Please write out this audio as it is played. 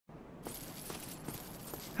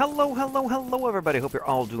Hello, hello, hello, everybody. Hope you're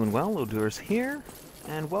all doing well. Lodoers here,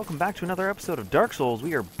 and welcome back to another episode of Dark Souls.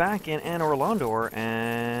 We are back in Anor Londo,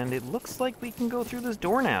 and it looks like we can go through this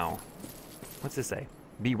door now. What's this say?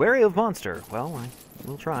 Be wary of monster. Well, I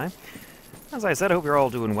will try. As I said, I hope you're all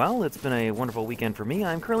doing well. It's been a wonderful weekend for me.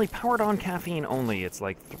 I'm currently powered on caffeine only. It's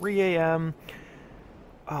like 3 a.m.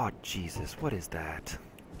 Oh, Jesus, what is that?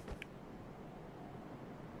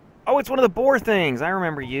 Oh, it's one of the boar things! I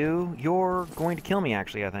remember you. You're going to kill me,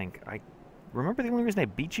 actually, I think. I remember the only reason I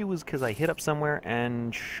beat you was because I hit up somewhere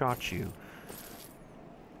and shot you.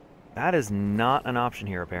 That is not an option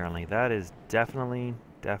here, apparently. That is definitely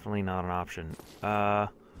not an option. Can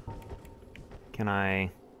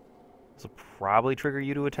I... This will probably trigger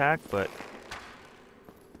you to attack, but...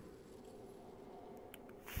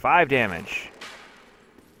 5 damage.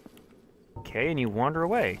 Okay, and you wander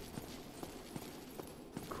away.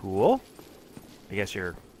 Cool. I guess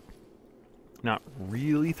you're not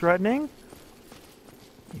really threatening.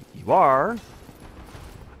 You are.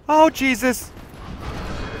 Oh, Jesus!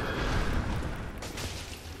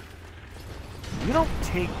 You don't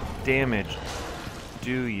take damage,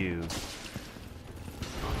 do you?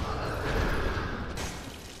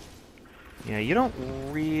 Yeah, you don't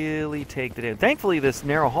really take the damage. Thankfully, this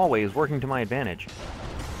narrow hallway is working to my advantage.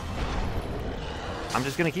 I'm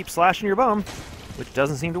just gonna keep slashing your bum. Which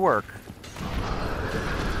doesn't seem to work.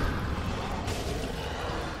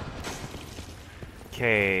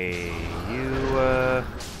 Okay, you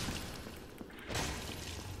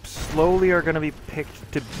slowly are gonna be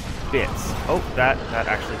picked to bits. Oh, that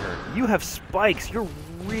actually hurt. You have spikes. You're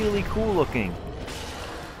really cool looking.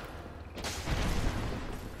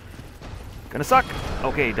 Gonna suck.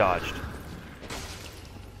 Okay, dodged.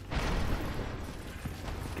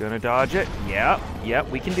 Gonna dodge it. Yep,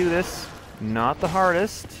 we can do this. Not the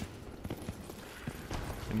hardest.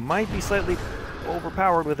 It might be slightly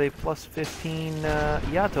overpowered with a plus 15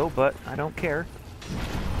 Yato, but I don't care.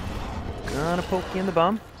 Gonna poke you in the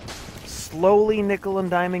bum. Slowly nickel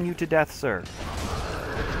and diming you to death, sir.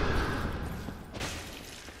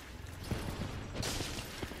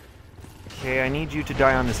 Okay, I need you to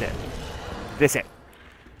die on this hit. This hit.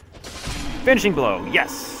 Finishing blow,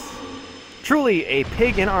 yes! Truly a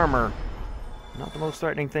pig in armor. Not the most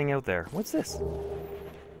threatening thing out there. What's this?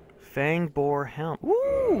 Fang boar helm.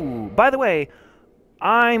 Ooh! By the way,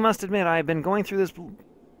 I must admit I've been going through this for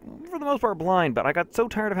the most part blind, but I got so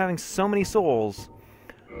tired of having so many souls,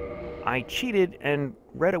 I cheated and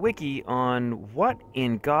read a wiki on what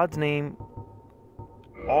in God's name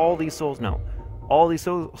all these souls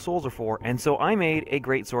souls are for, and so I made a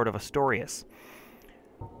great sword of Astorius.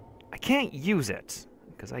 I can't use it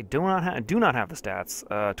because I do not have the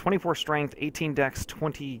stats. 24 strength, 18 dex,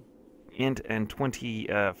 20 int, and 20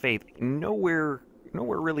 faith. Nowhere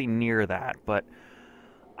really near that, but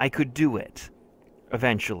I could do it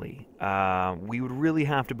eventually. We would really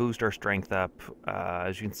have to boost our strength up.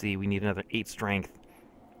 As you can see, we need another 8 strength.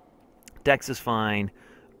 Dex is fine.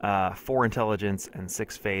 4 intelligence and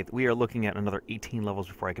 6 faith. We are looking at another 18 levels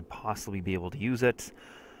before I could possibly be able to use it.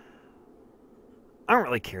 I don't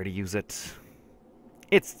really care to use it.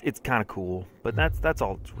 It's kind of cool, but that's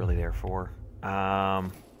all it's really there for.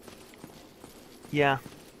 Yeah.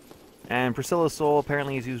 And Priscilla's soul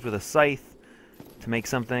apparently is used with a scythe to make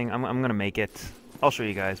something. I'm gonna make it. I'll show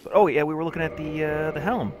you guys. But oh yeah, we were looking at the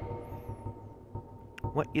helm.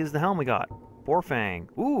 What is the helm we got? Boarfang.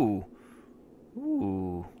 Ooh.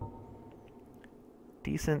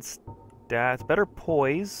 Decent stats. Better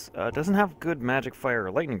poise. Doesn't have good magic, fire,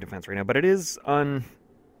 or lightning defense right now, but it is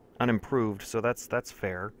unimproved, so that's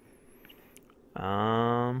fair.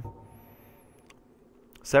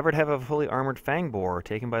 Severed head of a fully armored fang boar,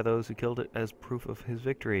 taken by those who killed it as proof of his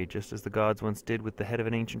victory, just as the gods once did with the head of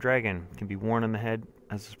an ancient dragon. Can be worn on the head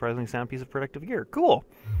as a surprisingly sound piece of protective gear. Cool!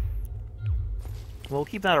 We'll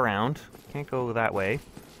keep that around. Can't go that way.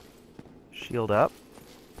 Shield up.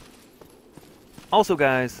 Also,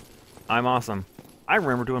 guys, I'm awesome. I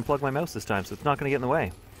remember to unplug my mouse this time, so it's not going to get in the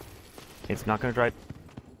way. It's not going to drive...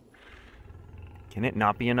 Can it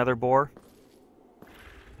not be another boar?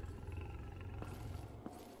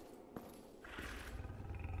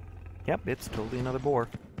 Yep, it's totally another boar.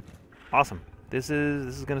 Awesome. This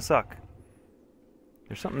is gonna suck.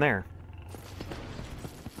 There's something there.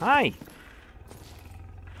 Hi!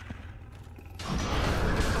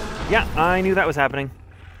 Yeah, I knew that was happening.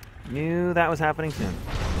 Knew that was happening soon.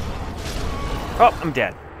 Oh, I'm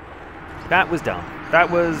dead. That was dumb.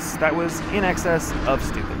 That was in excess of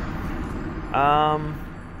stupid.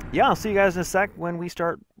 Yeah, I'll see you guys in a sec when we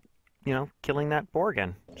start, killing that boar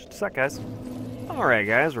again. Just a sec, guys. Alright,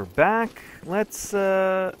 guys, we're back. Let's,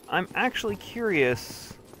 I'm actually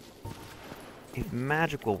curious if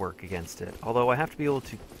magic will work against it. Although I have to be able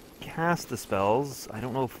to cast the spells. I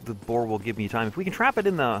don't know if the boar will give me time. If we can trap it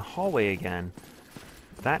in the hallway again,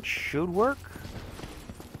 that should work.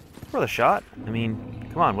 Worth a shot. I mean,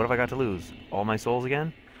 come on, what have I got to lose? All my souls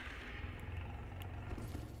again?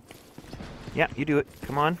 Yeah, you do it.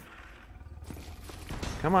 Come on.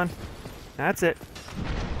 Come on. That's it.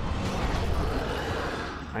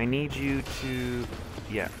 I need you to...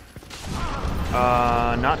 yeah.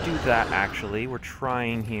 Not do that, actually. We're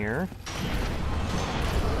trying here.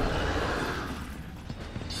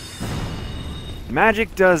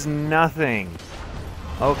 Magic does nothing.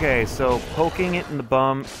 Okay, so poking it in the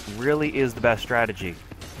bum really is the best strategy.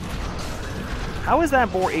 How is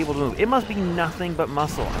that boar able to move? It must be nothing but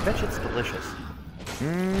muscle. I bet you it's delicious.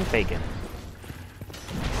 Bacon.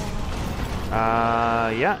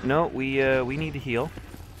 Yeah, no, we need to heal.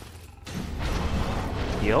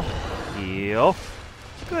 Heal. Heal.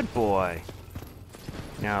 Good boy.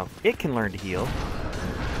 Now, it can learn to heal.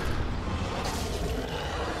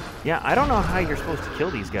 Yeah, I don't know how you're supposed to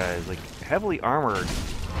kill these guys. Like, heavily armored.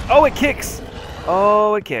 Oh, it kicks!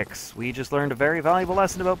 Oh, it kicks. We just learned a very valuable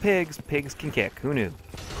lesson about pigs. Pigs can kick. Who knew?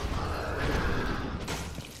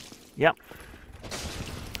 Yep.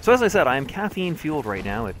 So as I said, I am caffeine-fueled right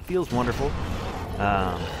now. It feels wonderful.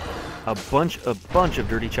 A bunch of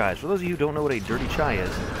dirty chais. For those of you who don't know what a dirty chai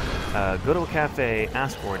is, go to a cafe,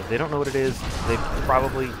 ask for it. If they don't know what it is, they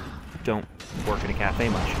probably don't work in a cafe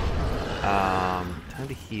much. Time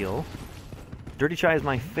to heal. Dirty chai is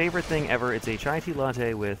my favorite thing ever. It's a chai tea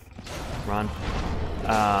latte with one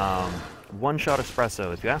shot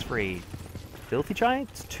espresso. If you ask for a filthy chai,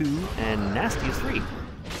 it's 2, and nasty is 3.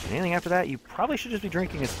 Anything after that, you probably should just be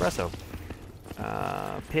drinking espresso.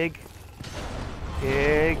 Pig.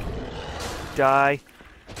 Pig. Die.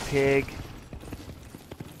 Pig.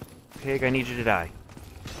 Pig, I need you to die.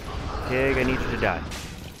 Pig, I need you to die.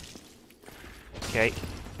 Okay.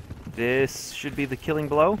 This should be the killing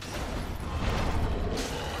blow.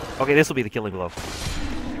 Okay, this will be the killing blow.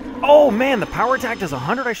 Oh, man, the power attack does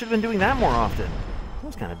 100? I should have been doing that more often. That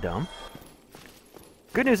was kind of dumb.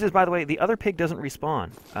 Good news is, by the way, the other pig doesn't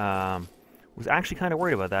respawn. Was actually kind of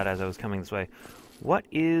worried about that as I was coming this way. What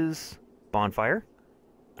is bonfire?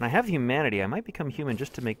 And I have humanity. I might become human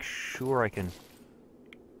just to make sure I can...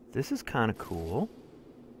 This is kind of cool.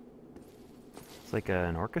 It's like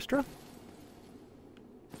an orchestra.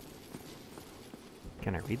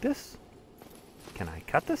 Can I read this? Can I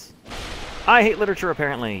cut this? I hate literature,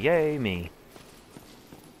 apparently. Yay, me.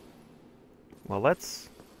 Well, let's...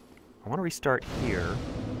 I want to restart here.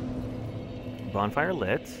 Bonfire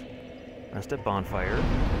lit. Rest at bonfire.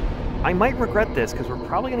 I might regret this, because we're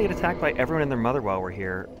probably going to get attacked by everyone and their mother while we're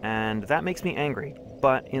here, and that makes me angry.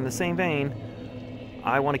 But in the same vein,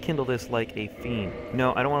 I want to kindle this like a fiend.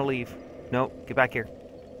 No, I don't want to leave. No, get back here.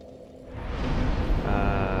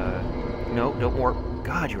 No, don't warp.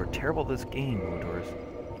 God, you are terrible at this game, Woodors.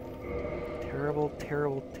 Terrible,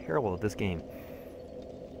 terrible, terrible at this game.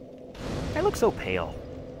 I look so pale.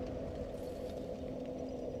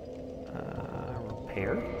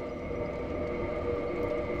 Repair?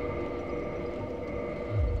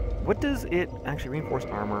 What does it... Actually, reinforced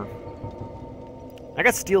armor. I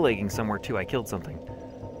got steel legging somewhere, too. I killed something.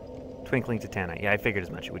 Twinkling Titanite. Yeah, I figured as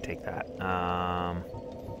much. It would take that.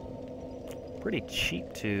 Pretty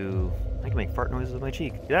cheap to... I can make fart noises with my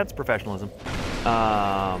cheek. Yeah, that's professionalism.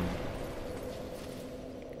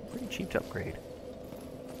 Pretty cheap to upgrade.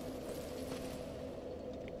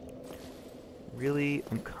 Really,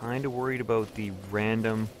 I'm kind of worried about the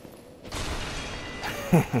random...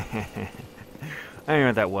 I don't know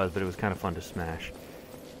what that was, but it was kind of fun to smash.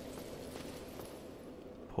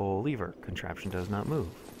 Pull lever. Contraption does not move.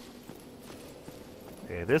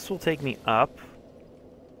 Okay, this will take me up.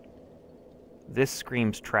 This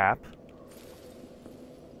screams trap.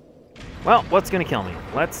 Well, what's going to kill me?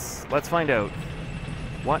 Let's find out.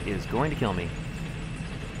 What is going to kill me?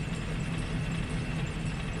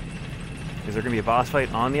 Is there going to be a boss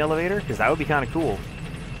fight on the elevator? Because that would be kind of cool.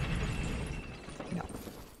 No.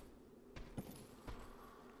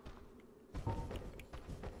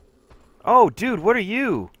 Oh, dude, what are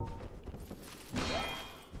you?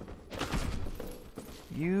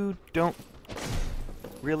 You don't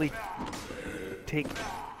really take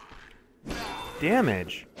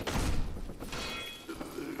damage.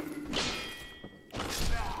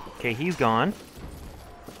 Okay, he's gone.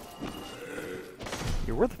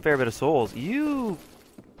 You're worth a fair bit of souls. You...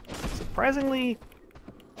 surprisingly...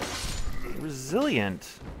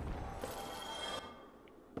 resilient.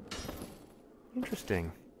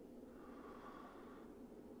 Interesting.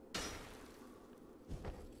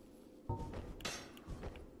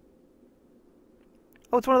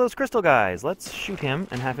 Oh, it's one of those crystal guys. Let's shoot him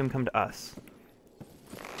and have him come to us.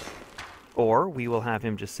 Or we will have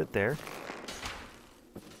him just sit there.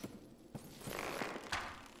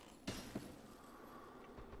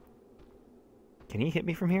 Can he hit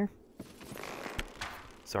me from here?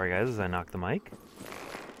 Sorry guys, as I knock the mic.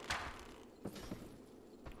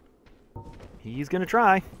 He's gonna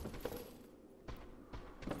try.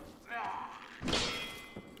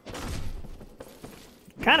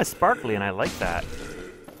 Kind of sparkly, and I like that.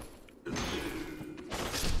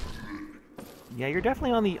 Yeah, you're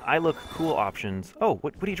definitely on the I look cool options. Oh,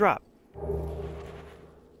 what did he drop?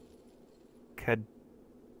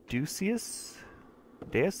 Caduceus?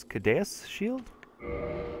 Caduceus shield?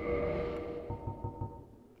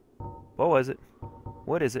 What was it?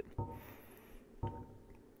 What is it?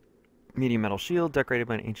 Medium metal shield decorated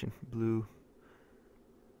by an ancient blue.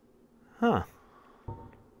 Huh.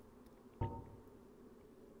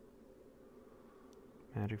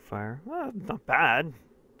 Magic fire. Well, not bad.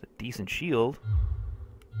 It's a decent shield.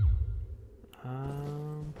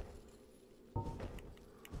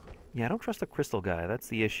 Yeah, I don't trust the crystal guy. That's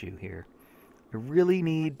the issue here. I really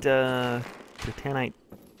need titanite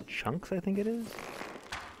chunks, I think it is.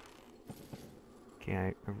 Okay,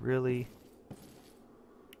 I really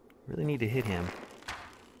need to hit him.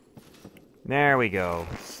 There we go.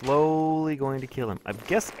 Slowly going to kill him. I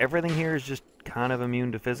guess everything here is just kind of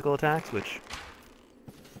immune to physical attacks, which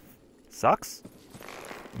sucks.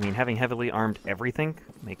 I mean, having heavily armed everything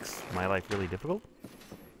makes my life really difficult.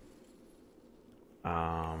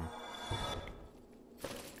 I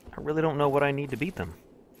really don't know what I need to beat them.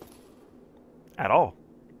 At all.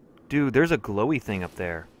 Dude, there's a glowy thing up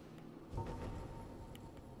there.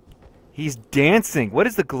 He's dancing! What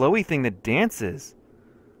is the glowy thing that dances?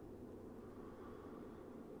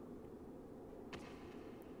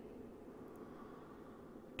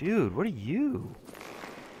 Dude, what are you?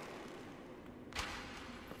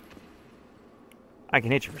 I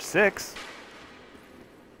can hit you for 6.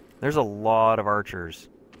 There's a lot of archers.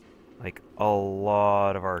 Like, a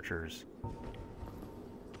lot of archers.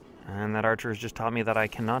 And that archer has just taught me that I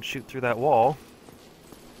cannot shoot through that wall.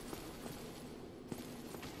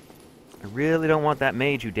 I really don't want that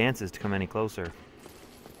mage who dances to come any closer.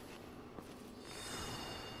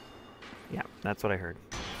 Yeah, that's what I heard.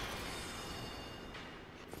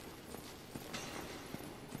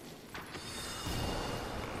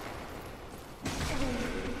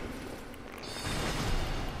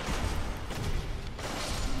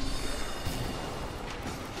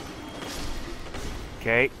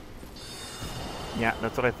 Okay. Yeah,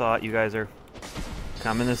 that's what I thought. You guys are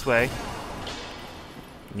coming this way.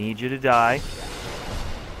 Need you to die.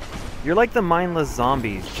 You're like the mindless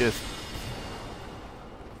zombies, just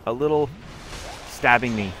a little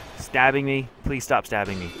stabbing me. Stabbing me. Please stop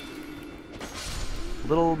stabbing me. A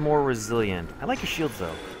little more resilient. I like your shields,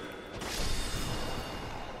 though.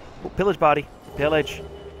 Oh, pillage body. Pillage.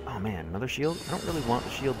 Oh, man. Another shield? I don't really want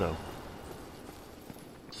the shield, though.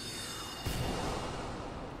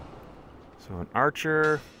 So an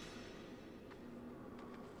archer.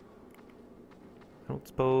 I don't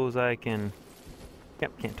suppose I can...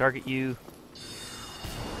 Yep, can't target you.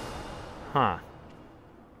 Huh.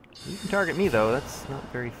 You can target me, though. That's not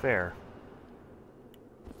very fair.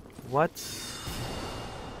 What's...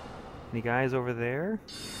 Any guys over there?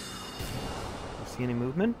 You see any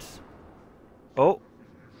movement? Oh!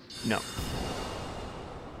 No.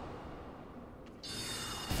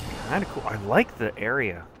 Kinda cool. I like the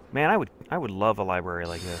area. Man, I would love a library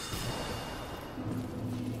like this.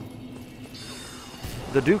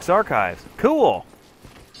 The Duke's Archives. Cool!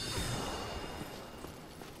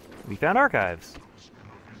 We found archives.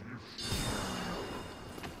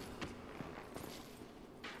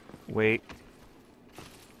 Wait.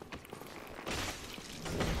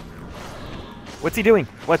 What's he doing?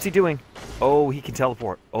 What's he doing? Oh, he can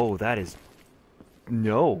teleport. Oh, that is...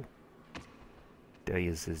 No.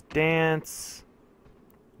 Does his dance.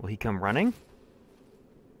 Will he come running?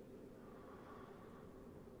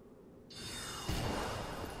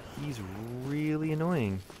 He's really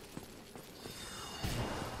annoying.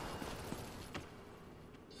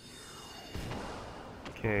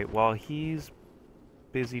 Okay, while he's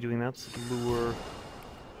busy doing that, let's lure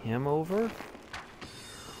him over.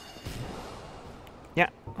 Yeah,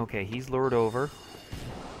 okay, he's lured over.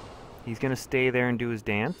 He's gonna stay there and do his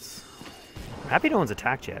dance. I'm happy no one's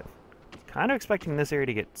attacked yet. Kind of expecting this area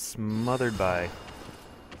to get smothered by...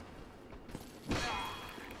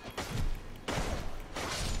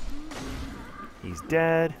 He's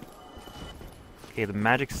dead. Okay, the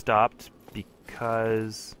magic stopped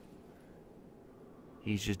because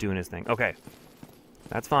he's just doing his thing. Okay,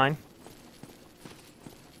 that's fine.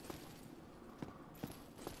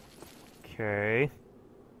 Okay.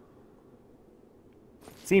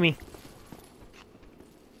 See me.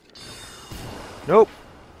 Nope.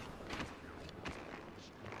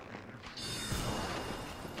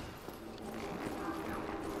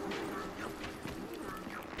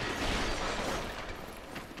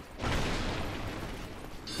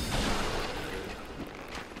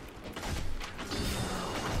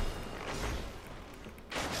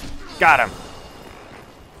 Got him.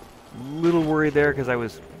 Little worried there because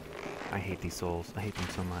I hate these souls. I hate them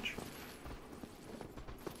so much.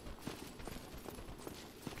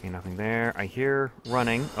 Okay, nothing there. I hear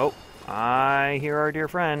running. Oh, I hear our dear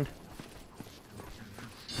friend.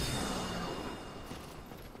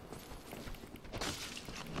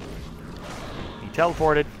 He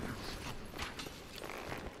teleported.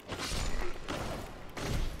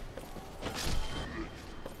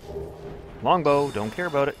 Longbow, don't care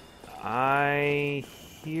about it. I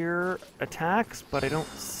hear attacks, but I don't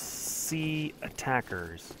see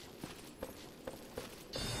attackers.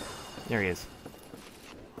 There he is.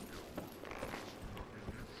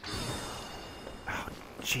 Oh,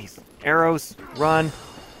 jeez. Arrows, run.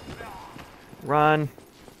 Run.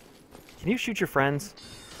 Can you shoot your friends?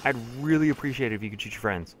 I'd really appreciate it if you could shoot your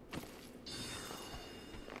friends.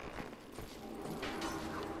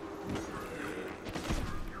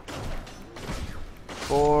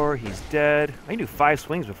 Four, he's dead. I can do 5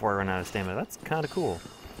 swings before I run out of stamina. That's kind of cool.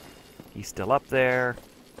 He's still up there.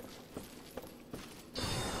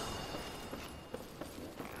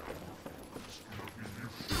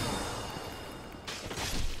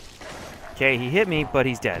 Okay, he hit me, but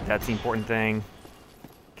he's dead. That's the important thing.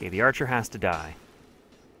 Okay, the archer has to die.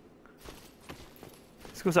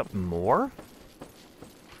 This goes up more?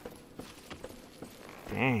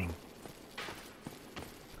 Dang.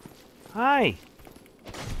 Hi!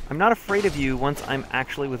 I'm not afraid of you once I'm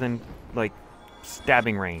actually within, like,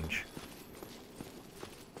 stabbing range.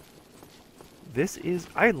 This is...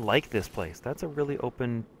 I like this place. That's a really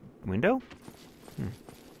open window?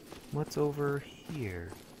 What's over here?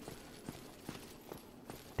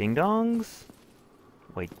 Ding-dongs?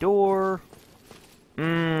 White door?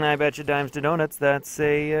 I bet you dimes to donuts. That's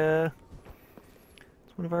a,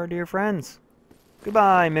 it's one of our dear friends.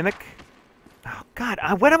 Goodbye, Mimic. Oh, God,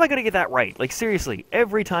 when am I going to get that right? Like, seriously,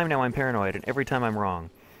 every time now I'm paranoid, and every time I'm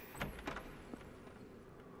wrong.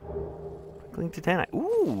 Cling to 10.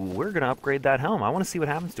 Ooh, we're going to upgrade that helm. I want to see what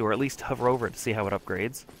happens to her, or at least hover over it to see how it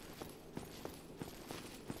upgrades.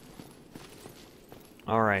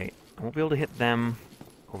 Alright, I won't be able to hit them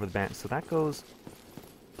over the band, so that goes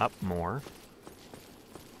up more.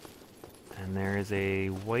 And there is a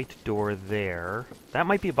white door there. That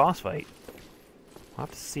might be a boss fight. We'll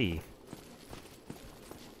have to see.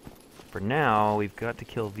 For now, we've got to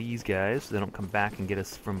kill these guys so they don't come back and get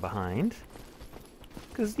us from behind.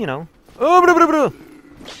 Because, you know... Oh, blah, blah, blah.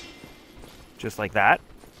 Just like that.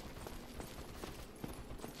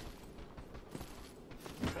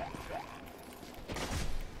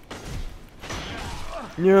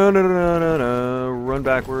 No. Run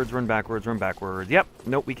backwards, run backwards, run backwards. Yep.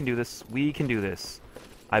 Nope, we can do this. We can do this.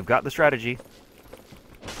 I've got the strategy.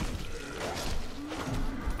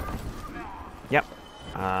 Yep.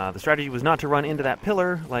 The strategy was not to run into that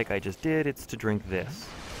pillar like I just did. It's to drink this.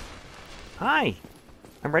 Hi.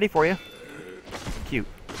 I'm ready for you. Cute.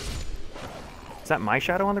 Is that my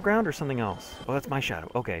shadow on the ground or something else? Oh, that's my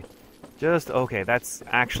shadow. Okay. Okay. That's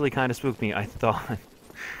actually kind of spooked me. I thought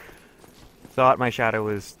my shadow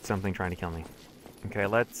was something trying to kill me. Okay,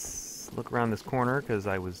 let's look around this corner because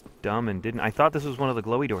I was dumb and didn't. I thought this was one of the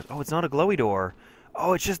glowy doors. Oh, it's not a glowy door.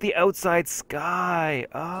 Oh, it's just the outside sky.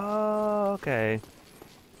 Oh, okay.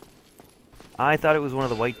 I thought it was one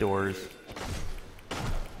of the white doors.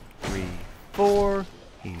 3, 4.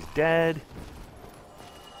 He's dead.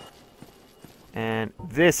 And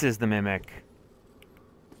this is the Mimic.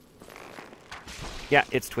 Yeah,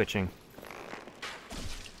 it's twitching.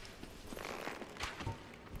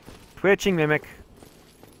 Twitching Mimic.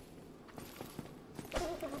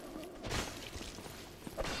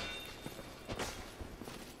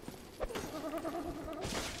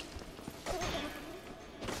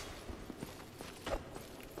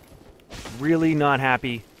 Really not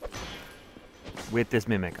happy with this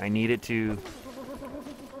Mimic. I need it to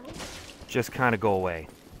just kind of go away.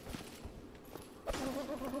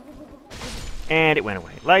 And it went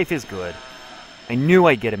away. Life is good. I knew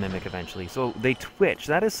I'd get a Mimic eventually. So they twitch.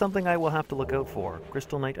 That is something I will have to look out for.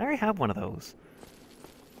 Crystal Knight. I already have one of those.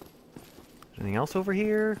 Anything else over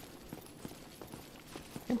here?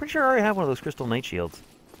 I'm pretty sure I already have one of those Crystal Knight shields.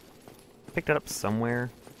 Picked it up somewhere.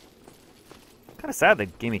 Kind of sad they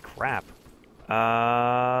gave me crap.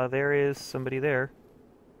 There is somebody there.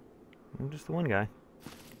 I'm just the one guy.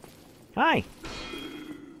 Hi!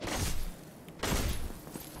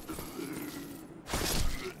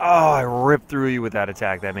 Oh, I ripped through you with that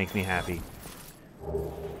attack. That makes me happy.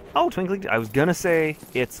 Oh, twinkling... I was gonna say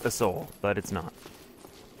it's a soul, but it's not.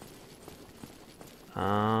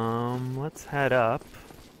 Let's head up.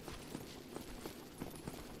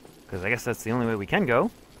 Because I guess that's the only way we can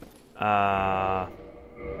go. Yeah.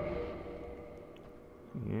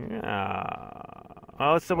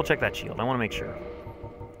 Oh, let's double check that shield. I want to make sure.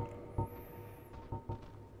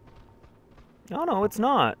 Oh, no, it's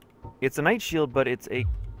not. It's a night shield, but it's a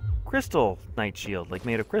crystal night shield, like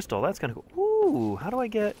made of crystal. That's kind of cool. Ooh, how do I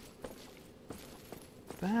get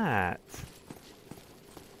that?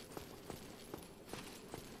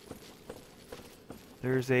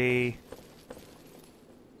 There's a...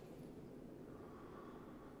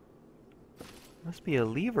 Must be a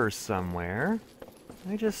lever somewhere.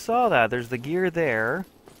 I just saw that. There's the gear there.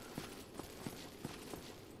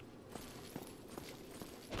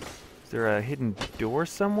 Is there a hidden door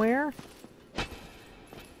somewhere?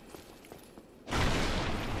 I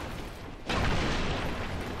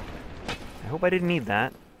hope I didn't need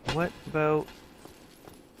that. What about...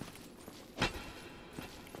 Am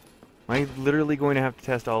I literally going to have to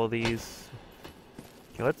test all of these?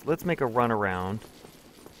 Okay, let's make a run around.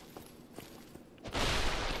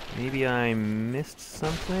 Maybe I missed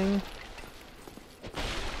something?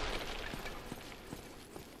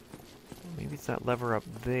 Maybe it's that lever up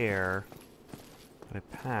there that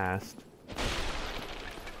I passed.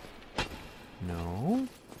 No?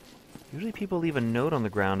 Usually people leave a note on the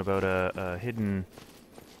ground about a hidden...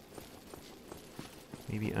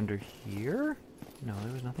 Maybe under here? No,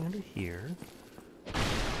 there was nothing under here.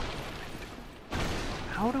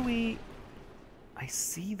 How do we... I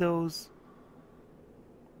see those...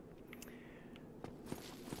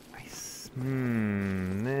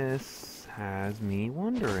 This has me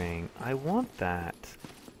wondering. I want that.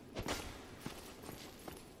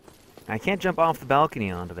 I can't jump off the balcony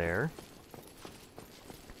onto there,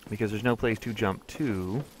 because there's no place to jump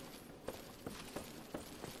to.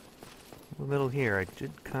 In the middle here, I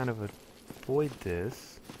did kind of avoid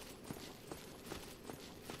this.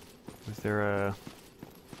 Was there a...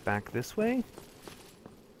 back this way?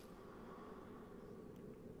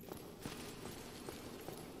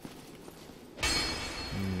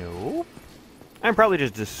 No. I'm probably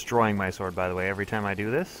just destroying my sword, by the way, every time I do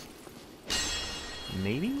this.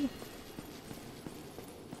 Maybe?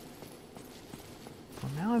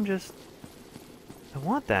 Well, now I'm just... I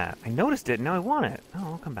want that. I noticed it, and now I want it.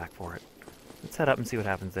 Oh, I'll come back for it. Let's head up and see what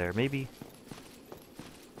happens there. Maybe...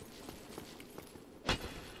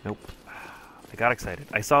 Nope. I got excited.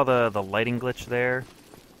 I saw the lighting glitch there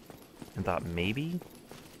and thought maybe...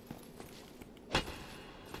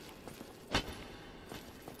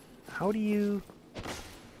 How do you...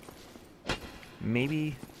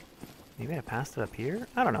 Maybe I passed it up here?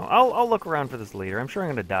 I don't know. I'll look around for this later. I'm sure I'm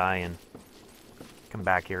going to die and come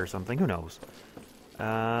back here or something. Who knows?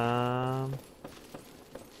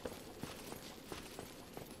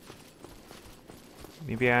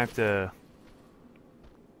 Maybe I have to...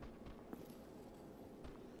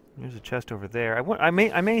 There's a chest over there. I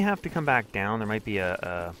may have to come back down. There might be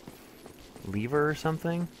a lever or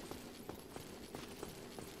something.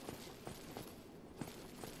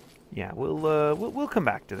 Yeah, we'll come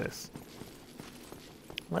back to this.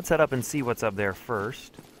 Let's head up and see what's up there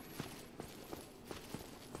first.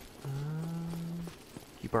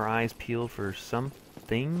 Keep our eyes peeled for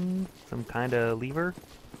something, some kind of lever.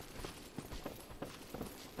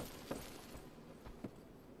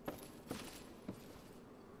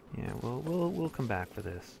 Yeah, we'll come back for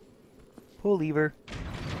this. Pull lever.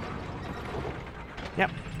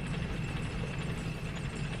 Yep.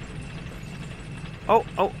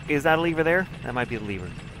 Oh, is that a lever there? That might be the lever.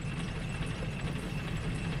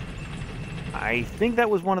 I think that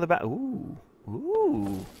was one of the ooh.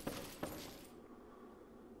 Ooh.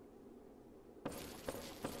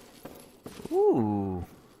 Ooh.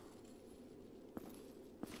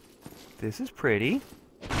 This is pretty.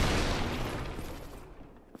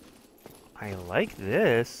 I like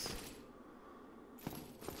this.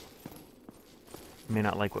 May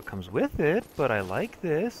not like what comes with it, but I like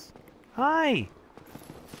this. Hi!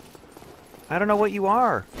 I don't know what you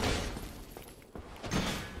are.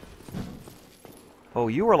 Oh,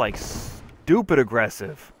 you are like stupid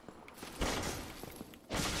aggressive.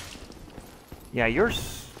 Yeah, you're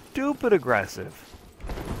stupid aggressive.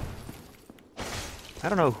 I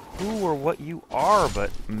don't know who or what you are,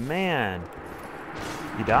 but man,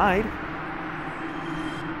 you died. I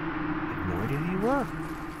have no idea who you were,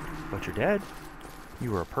 but you're dead.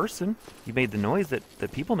 You were a person. You made the noise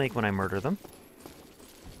that people make when I murder them.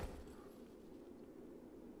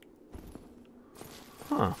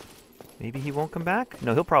 Huh. Maybe he won't come back?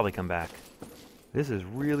 No, he'll probably come back. This is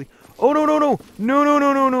really... Oh, no, no, no! No, no,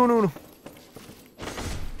 no, no, no, no, no!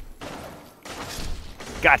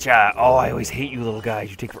 Gotcha! Oh, I always hate you little guys.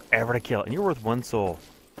 You take forever to kill. And you're worth 1 soul.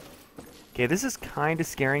 Okay, this is kind of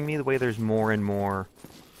scaring me, the way there's more and more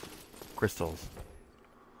crystals.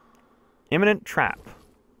 Imminent trap.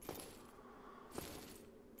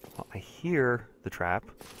 Well, I hear the trap.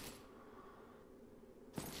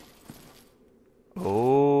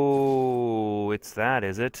 Oh, it's that,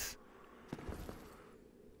 is it?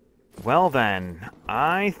 Well then,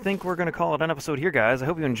 I think we're going to call it an episode here, guys. I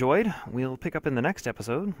hope you enjoyed. We'll pick up in the next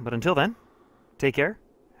episode. But until then, take care.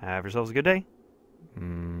 Have yourselves a good day.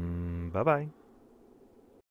 Bye-bye.